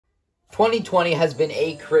2020 has been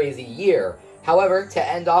a crazy year. However, to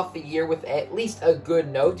end off the year with at least a good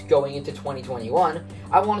note going into 2021,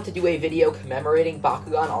 I wanted to do a video commemorating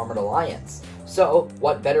Bakugan Armored Alliance. So,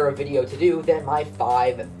 what better a video to do than my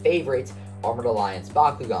 5 favorite Armored Alliance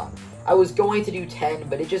Bakugan? I was going to do 10,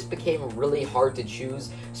 but it just became really hard to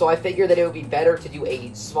choose, so I figured that it would be better to do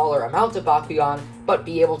a smaller amount of Bakugan, but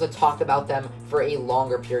be able to talk about them for a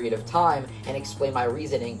longer period of time and explain my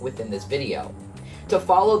reasoning within this video. To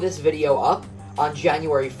follow this video up, on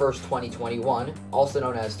January 1st, 2021, also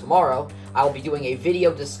known as tomorrow, I will be doing a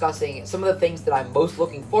video discussing some of the things that I'm most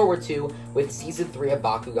looking forward to with Season 3 of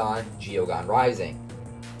Bakugan Geogan Rising.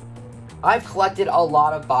 I've collected a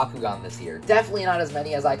lot of Bakugan this year, definitely not as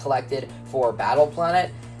many as I collected for Battle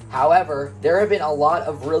Planet. However, there have been a lot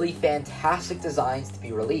of really fantastic designs to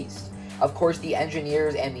be released. Of course, the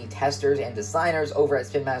engineers and the testers and designers over at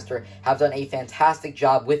Spin Master have done a fantastic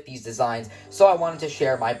job with these designs, so I wanted to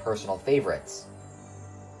share my personal favorites.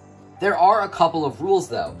 There are a couple of rules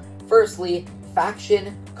though. Firstly,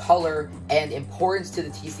 faction, color, and importance to the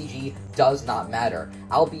TCG does not matter.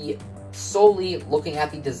 I'll be solely looking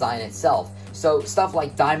at the design itself, so stuff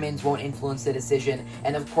like diamonds won't influence the decision,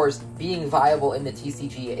 and of course, being viable in the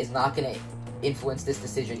TCG is not going to influence this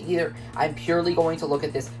decision either. I'm purely going to look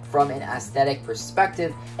at this from an aesthetic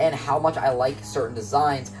perspective and how much I like certain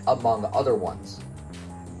designs among other ones.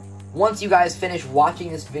 Once you guys finish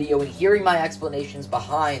watching this video and hearing my explanations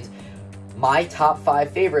behind my top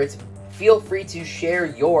 5 favorites, feel free to share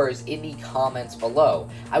yours in the comments below.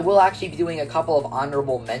 I will actually be doing a couple of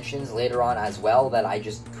honorable mentions later on as well that I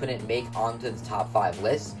just couldn't make onto the top 5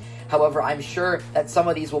 list. However, I'm sure that some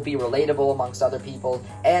of these will be relatable amongst other people,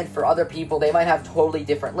 and for other people, they might have totally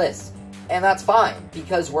different lists. And that's fine,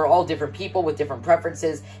 because we're all different people with different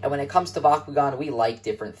preferences, and when it comes to Bakugan, we like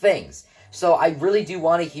different things. So I really do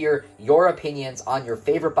want to hear your opinions on your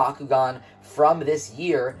favorite Bakugan from this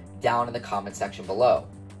year down in the comment section below.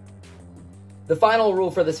 The final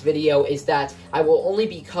rule for this video is that I will only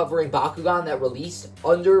be covering Bakugan that released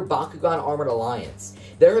under Bakugan Armored Alliance.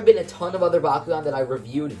 There have been a ton of other Bakugan that I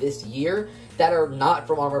reviewed this year that are not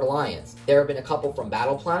from Armored Alliance. There have been a couple from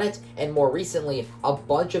Battle Planet, and more recently, a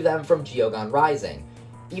bunch of them from Geogan Rising.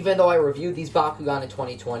 Even though I reviewed these Bakugan in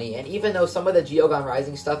 2020, and even though some of the Geogan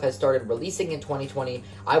Rising stuff has started releasing in 2020,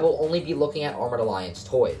 I will only be looking at Armored Alliance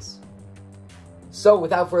toys. So,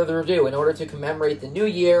 without further ado, in order to commemorate the new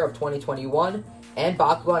year of 2021 and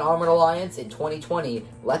Bakugan Armored Alliance in 2020,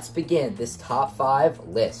 let's begin this top 5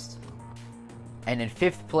 list. And in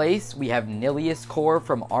 5th place, we have Nillious Core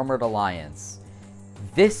from Armored Alliance.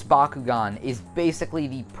 This Bakugan is basically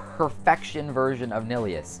the perfection version of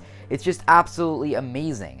Nillious. It's just absolutely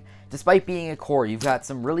amazing. Despite being a core, you've got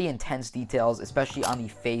some really intense details, especially on the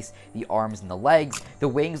face, the arms, and the legs. The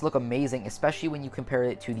wings look amazing, especially when you compare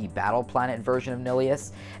it to the Battle Planet version of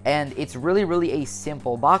Nillious. And it's really a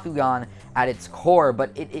simple Bakugan at its core,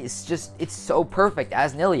 but it's so perfect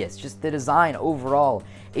as Nillious. Just the design overall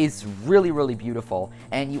is really beautiful.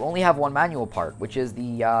 And you only have one manual part, which is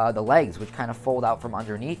the legs, which kind of fold out from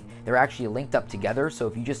underneath. They're actually linked up together, so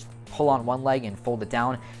if you just pull on one leg and fold it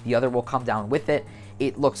down, the other will come down with it.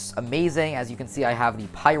 It looks amazing. As you can see, I have the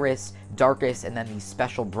Pyrus, Darkest, and then the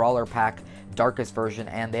Special Brawler Pack Darkest version,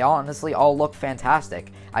 and they honestly all look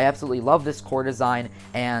fantastic. I absolutely love this core design,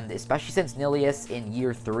 and especially since Nillious in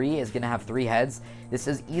year 3 is going to have 3 heads, this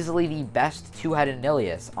is easily the best 2-headed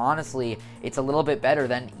Nillious. Honestly, it's a little bit better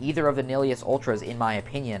than either of the Nillious Ultras in my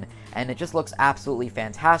opinion, and it just looks absolutely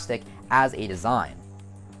fantastic as a design.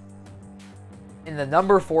 In the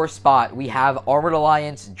number 4 spot, we have Armored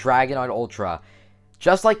Alliance Dragonoid Ultra.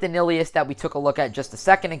 Just like the Nillious that we took a look at just a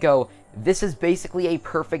second ago, this is basically a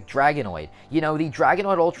perfect Dragonoid. You know, the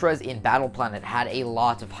Dragonoid Ultras in Battle Planet had a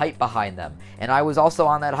lot of hype behind them, and I was also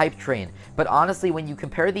on that hype train. But honestly, when you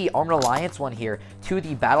compare the Armored Alliance one here to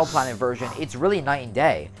the Battle Planet version, it's really night and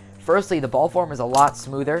day. Firstly, the ball form is a lot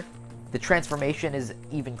smoother, the transformation is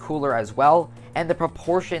even cooler as well, and the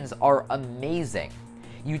proportions are amazing.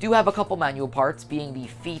 You do have a couple manual parts, being the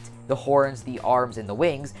feet, the horns, the arms, and the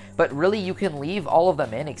wings, but really you can leave all of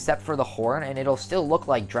them in except for the horn, and it'll still look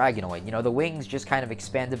like Dragonoid. You know, the wings just kind of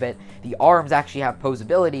expand a bit, the arms actually have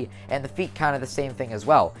posability, and the feet kind of the same thing as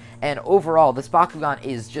well. And overall, this Bakugan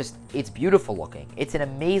is just, it's beautiful looking. It's an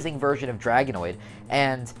amazing version of Dragonoid,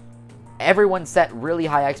 and everyone set really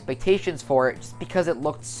high expectations for it just because it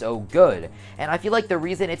looked so good. And I feel like the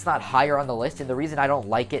reason it's not higher on the list and the reason I don't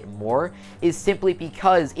like it more is simply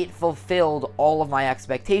because it fulfilled all of my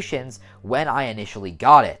expectations when I initially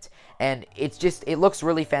got it. And it looks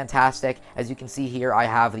really fantastic. As you can see here, I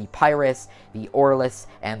have the Pyrus, the Orless,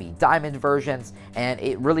 and the Diamond versions, and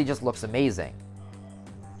it really just looks amazing.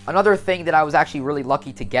 Another thing that I was actually really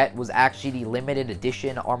lucky to get was actually the limited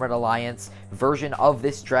edition Armored Alliance version of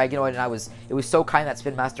this Dragonoid, and it was so kind that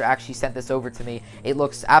Spin Master actually sent this over to me. It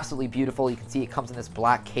looks absolutely beautiful. You can see it comes in this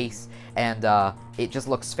black case, and it just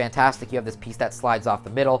looks fantastic. You have this piece that slides off the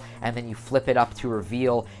middle, and then you flip it up to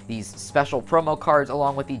reveal these special promo cards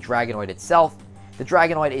along with the Dragonoid itself. The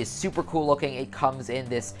Dragonoid is super cool looking. It comes in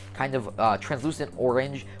this kind of translucent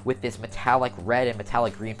orange with this metallic red and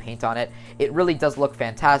metallic green paint on it. It really does look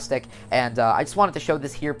fantastic, and I just wanted to show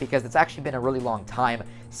this here because it's actually been a really long time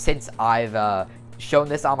since I've shown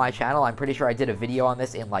this on my channel. I'm pretty sure I did a video on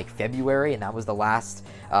this in like February, and that was the last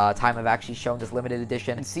time I've actually shown this limited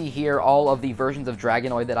edition. You can see here all of the versions of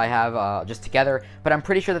Dragonoid that I have just together, but I'm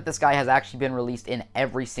pretty sure that this guy has actually been released in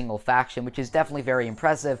every single faction, which is definitely very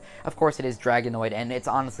impressive. Of course, it is Dragonoid, and it's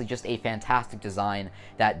honestly just a fantastic design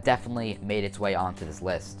that definitely made its way onto this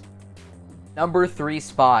list. Number 3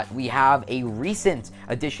 spot, we have a recent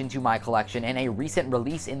addition to my collection and a recent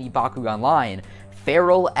release in the Bakugan line,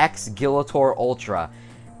 Feral X Gillator Ultra.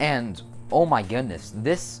 And oh my goodness,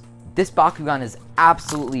 this Bakugan is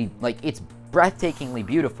absolutely, like, it's breathtakingly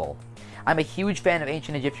beautiful. I'm a huge fan of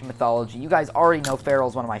ancient Egyptian mythology. You guys already know Feral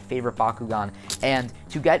is one of my favorite Bakugan, and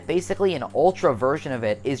to get basically an ultra version of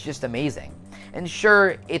it is just amazing. And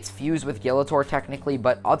sure, it's fused with Gillator technically,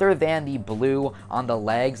 but other than the blue on the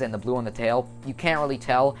legs and the blue on the tail, you can't really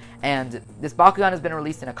tell. And this Bakugan has been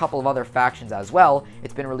released in a couple of other factions as well.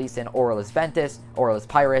 It's been released in Aurelus Ventus, Aurelus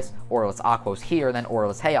Pyrrhus, Aurelus Aquos here, and then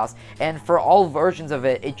Aurelus Chaos. And for all versions of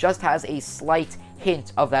it, it just has a slight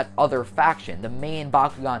hint of that other faction. The main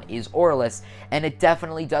Bakugan is Aurelus, and it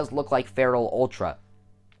definitely does look like Feral Ultra.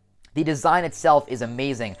 The design itself is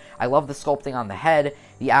amazing. I love the sculpting on the head.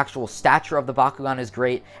 The actual stature of the Bakugan is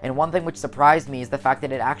great. And one thing which surprised me is the fact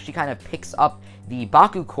that it actually kind of picks up the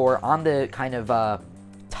Baku core on the kind of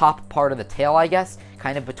top part of the tail, I guess,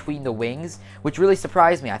 kind of between the wings, which really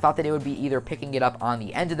surprised me. I thought that it would be either picking it up on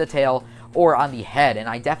the end of the tail or on the head, and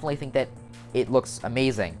I definitely think that it looks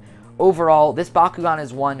amazing. Overall, this Bakugan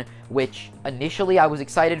is one which initially I was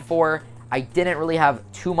excited for. I didn't really have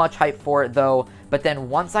too much hype for it though, but then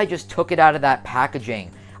once I just took it out of that packaging,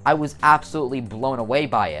 I was absolutely blown away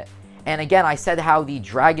by it. And again, I said how the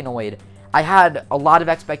Dragonoid, I had a lot of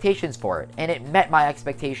expectations for it, and it met my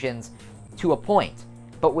expectations to a point.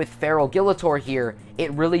 But with Feral Gillator here,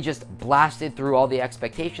 it really just blasted through all the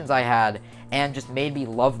expectations I had, and just made me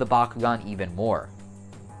love the Bakugan even more.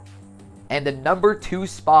 And the number 2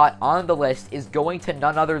 spot on the list is going to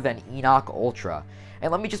none other than Enoch Ultra.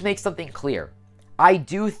 And let me just make something clear. I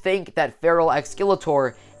do think that Feral X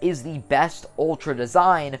Gillator is the best Ultra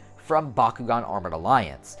design from Bakugan Armored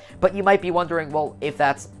Alliance. But you might be wondering, well, if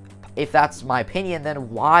that's my opinion, then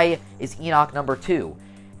why is Enoch number 2?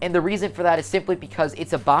 And the reason for that is simply because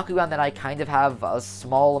it's a Bakugan that I kind of have a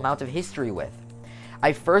small amount of history with.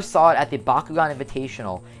 I first saw it at the Bakugan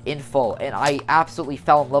Invitational in full, and I absolutely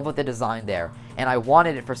fell in love with the design there. And I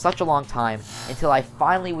wanted it for such a long time until I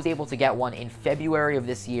finally was able to get one in February of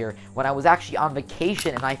this year when I was actually on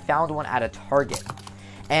vacation and I found one at a Target.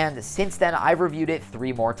 And since then, I've reviewed it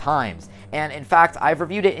 3 more times. And in fact, I've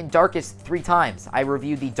reviewed it in Darkest 3 times. I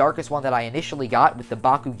reviewed the Darkest one that I initially got with the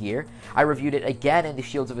Baku gear. I reviewed it again in the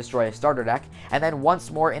Shields of Destroya starter deck, and then once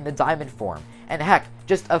more in the Diamond form. And heck,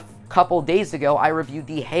 just a couple days ago, I reviewed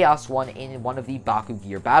the Chaos one in one of the Baku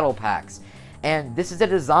gear battle packs. And this is a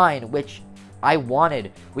design which I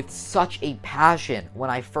wanted with such a passion when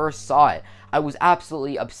I first saw it. I was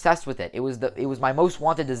absolutely obsessed with it. It was my most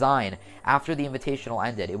wanted design after the Invitational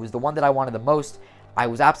ended. It was the one that I wanted the most. I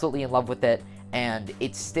was absolutely in love with it, and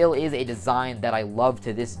it still is a design that I love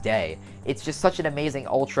to this day. It's just such an amazing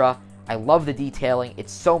Ultra. I love the detailing.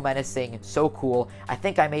 It's so menacing, so cool. I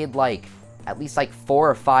think I made at least 4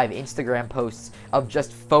 or 5 Instagram posts of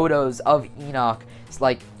just photos of Enoch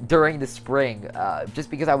during the spring, just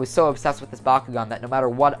because I was so obsessed with this Bakugan that no matter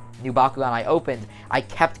what new Bakugan I opened, I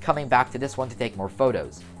kept coming back to this one to take more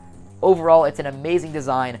photos. Overall, it's an amazing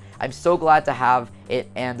design. I'm so glad to have it,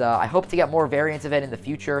 and I hope to get more variants of it in the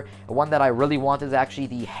future. One that I really want is actually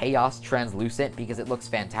the Chaos Translucent, because it looks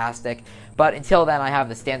fantastic. But until then, I have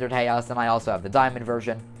the standard Chaos, and I also have the Diamond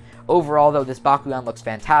version. Overall, though, this Bakugan looks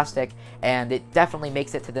fantastic, and it definitely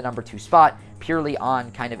makes it to the number 2 spot, purely on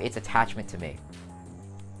kind of its attachment to me.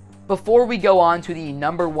 Before we go on to the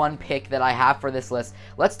number 1 pick that I have for this list,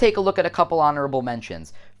 let's take a look at a couple honorable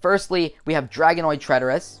mentions. Firstly, we have Dragonoid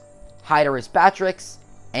Tretorous, Hyderus Batrix,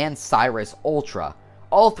 and Cyrus Ultra.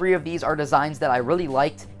 All 3 of these are designs that I really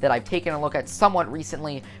liked, that I've taken a look at somewhat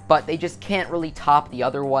recently, but they just can't really top the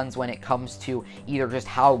other ones when it comes to either just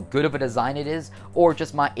how good of a design it is, or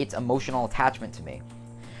just its emotional attachment to me.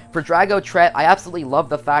 For Drago Tret, I absolutely love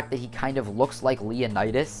the fact that he kind of looks like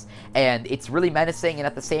Leonidas, and it's really menacing, and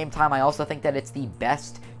at the same time, I also think that it's the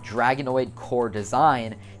best Dragonoid core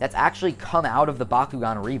design that's actually come out of the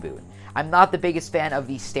Bakugan reboot. I'm not the biggest fan of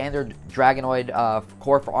the standard Dragonoid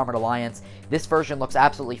core for Armored Alliance. This version looks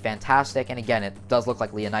absolutely fantastic, and again, it does look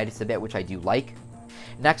like Leonidas a bit, which I do like.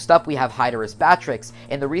 Next up, we have Hyderus Batrix,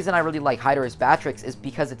 and the reason I really like Hyderus Batrix is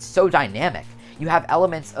because it's so dynamic. You have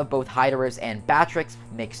elements of both Hyderus and Batrix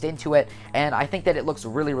mixed into it, and I think that it looks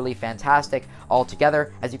really, really fantastic all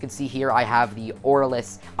together. As you can see here, I have the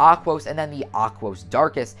Aurelus Aquos and then the Aquos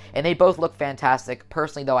Darkus, and they both look fantastic.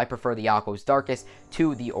 Personally, though, I prefer the Aquos Darkus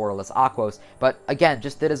to the Aurelus Aquos, but again,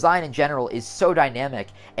 just the design in general is so dynamic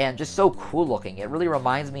and just so cool looking. It really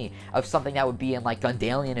reminds me of something that would be in like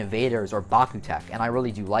Gundalian Invaders or Bakutech, and I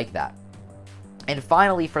really do like that. And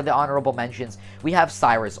finally, for the honorable mentions, we have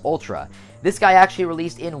Cyrus Ultra. This guy actually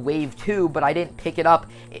released in Wave 2, but I didn't pick it up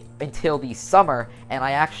until the summer, and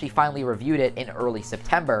I actually finally reviewed it in early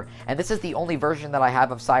September. And this is the only version that I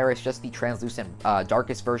have of Cyrus, just the translucent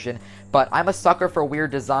darkest version. But I'm a sucker for weird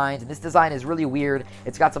designs, and this design is really weird.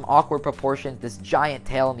 It's got some awkward proportions, this giant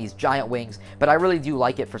tail and these giant wings, but I really do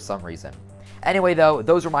like it for some reason. Anyway, though,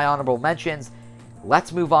 those are my honorable mentions.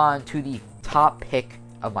 Let's move on to the top pick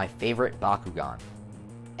of my favorite Bakugan.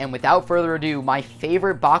 And without further ado, my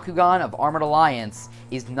favorite Bakugan of Armored Alliance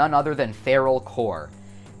is none other than Feral Core.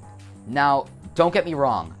 Now, don't get me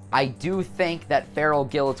wrong, I do think that Feral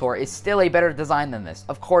Gillator is still a better design than this.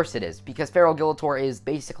 Of course it is, because Feral Gillator is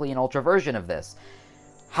basically an Ultra version of this.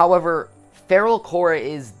 However, Feral Core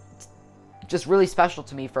is just really special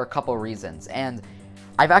to me for a couple reasons, and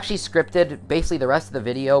I've actually scripted basically the rest of the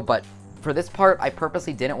video, but for this part, I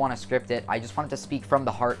purposely didn't want to script it. I just wanted to speak from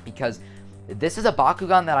the heart because this is a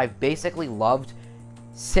Bakugan that I've basically loved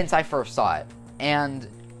since I first saw it. And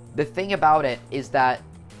the thing about it is that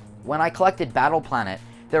when I collected Battle Planet,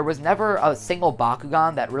 there was never a single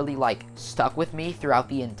Bakugan that really, like, stuck with me throughout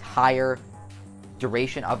the entire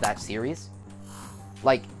duration of that series.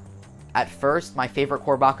 Like, at first, my favorite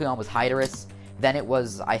core Bakugan was Hyderus. Then it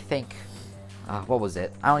was, I think, what was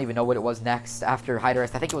it? I don't even know what it was next after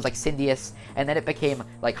Hyderus. I think it was, like, Syndius. And then it became,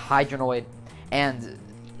 like, Hydronoid. And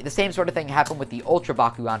the same sort of thing happened with the Ultra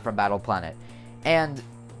Bakugan from Battle Planet. And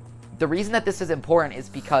the reason that this is important is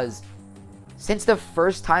because since the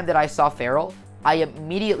first time that I saw Feral, I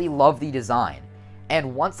immediately loved the design.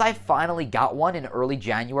 And once I finally got one in early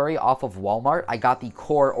January off of Walmart, I got the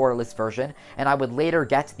core Aurelus version, and I would later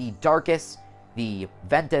get the Darkus, the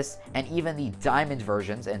Ventus, and even the Diamond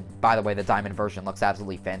versions. And by the way, the Diamond version looks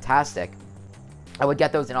absolutely fantastic. I would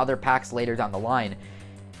get those in other packs later down the line.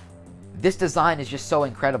 This design is just so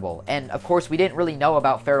incredible, and of course we didn't really know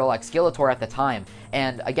about Feral X Gillator at the time,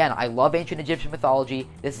 and again, I love ancient Egyptian mythology.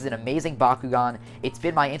 This is an amazing Bakugan. It's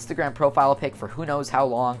been my Instagram profile pic for who knows how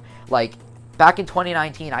long. Like, back in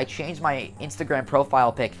 2019, I changed my Instagram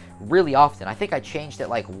profile pic really often. I think I changed it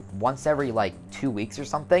like once every like 2 weeks or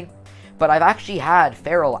something, but I've actually had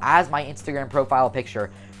Feral as my Instagram profile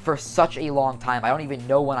picture for such a long time. I don't even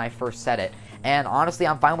know when I first said it, and honestly,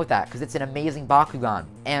 I'm fine with that, because it's an amazing Bakugan,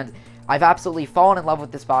 and I've absolutely fallen in love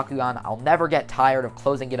with this Bakugan. I'll never get tired of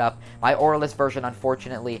closing it up. My Aurelus version,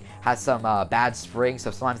 unfortunately, has some bad springs,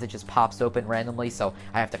 so sometimes it just pops open randomly, so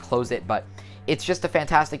I have to close it. But it's just a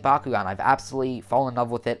fantastic Bakugan. I've absolutely fallen in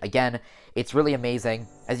love with it. Again, it's really amazing.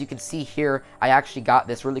 As you can see here, I actually got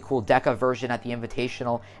this really cool Deca version at the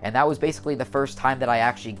Invitational, and that was basically the first time that I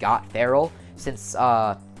actually got Feral, since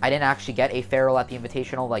I didn't actually get a Feral at the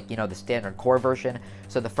Invitational, like, you know, the standard core version.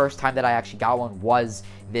 So the first time that I actually got one was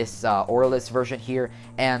this Aurelus version here.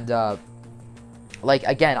 And, like,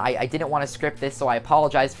 again, I didn't want to script this, so I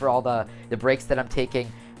apologize for all the breaks that I'm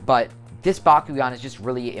taking. But this Bakugan is just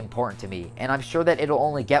really important to me. And I'm sure that it'll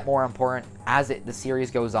only get more important as the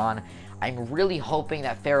series goes on. I'm really hoping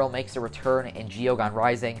that Feral makes a return in Geogon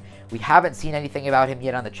Rising. We haven't seen anything about him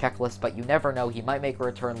yet on the checklist, but you never know, he might make a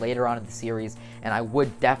return later on in the series, and I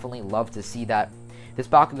would definitely love to see that. This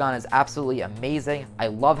Bakugan is absolutely amazing. I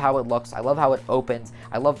love how it looks. I love how it opens.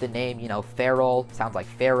 I love the name, you know, Feral. Sounds like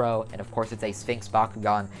Pharaoh, and of course it's a Sphinx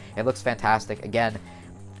Bakugan. It looks fantastic. Again,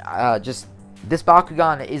 just this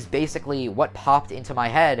Bakugan is basically what popped into my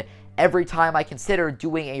head every time I considered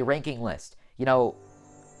doing a ranking list. You know,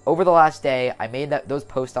 over the last day, I made those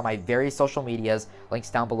posts on my various social medias, links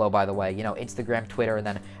down below, by the way, you know, Instagram, Twitter, and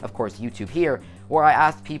then, of course, YouTube here, where I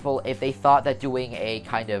asked people if they thought that doing a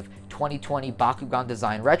kind of 2020 Bakugan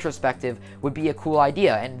design retrospective would be a cool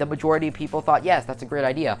idea, and the majority of people thought, yes, that's a great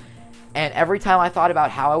idea. And every time I thought about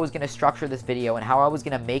how I was going to structure this video and how I was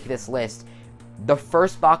going to make this list, the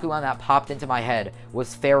first Bakugan that popped into my head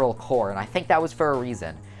was Feral Core, and I think that was for a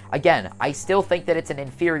reason. Again, I still think that it's an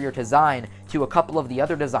inferior design to a couple of the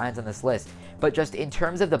other designs on this list, but just in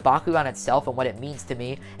terms of the Bakugan itself and what it means to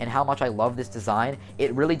me and how much I love this design,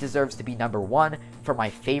 it really deserves to be number 1 for my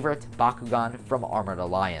favorite Bakugan from Armored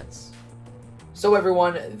Alliance. So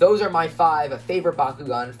everyone, those are my 5 favorite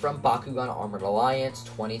Bakugan from Bakugan Armored Alliance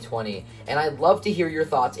 2020, and I'd love to hear your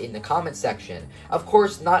thoughts in the comment section. Of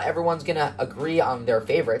course, not everyone's gonna agree on their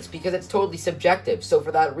favorites, because it's totally subjective, so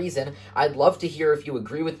for that reason, I'd love to hear if you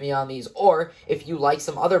agree with me on these, or if you like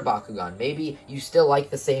some other Bakugan. Maybe you still like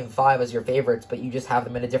the same 5 as your favorites, but you just have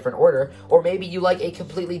them in a different order, or maybe you like a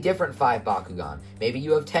completely different 5 Bakugan. Maybe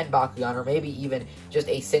you have 10 Bakugan, or maybe even just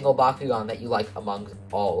a single Bakugan that you like among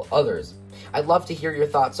all others. I'd love to hear your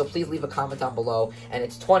thoughts, so please leave a comment down below, and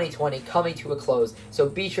it's 2020 coming to a close, so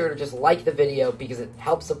be sure to just like the video because it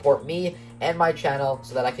helps support me and my channel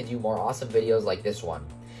so that I can do more awesome videos like this one.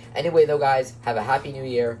 Anyway though guys, have a happy new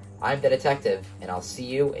year, I'm the Detective, and I'll see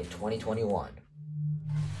you in 2021.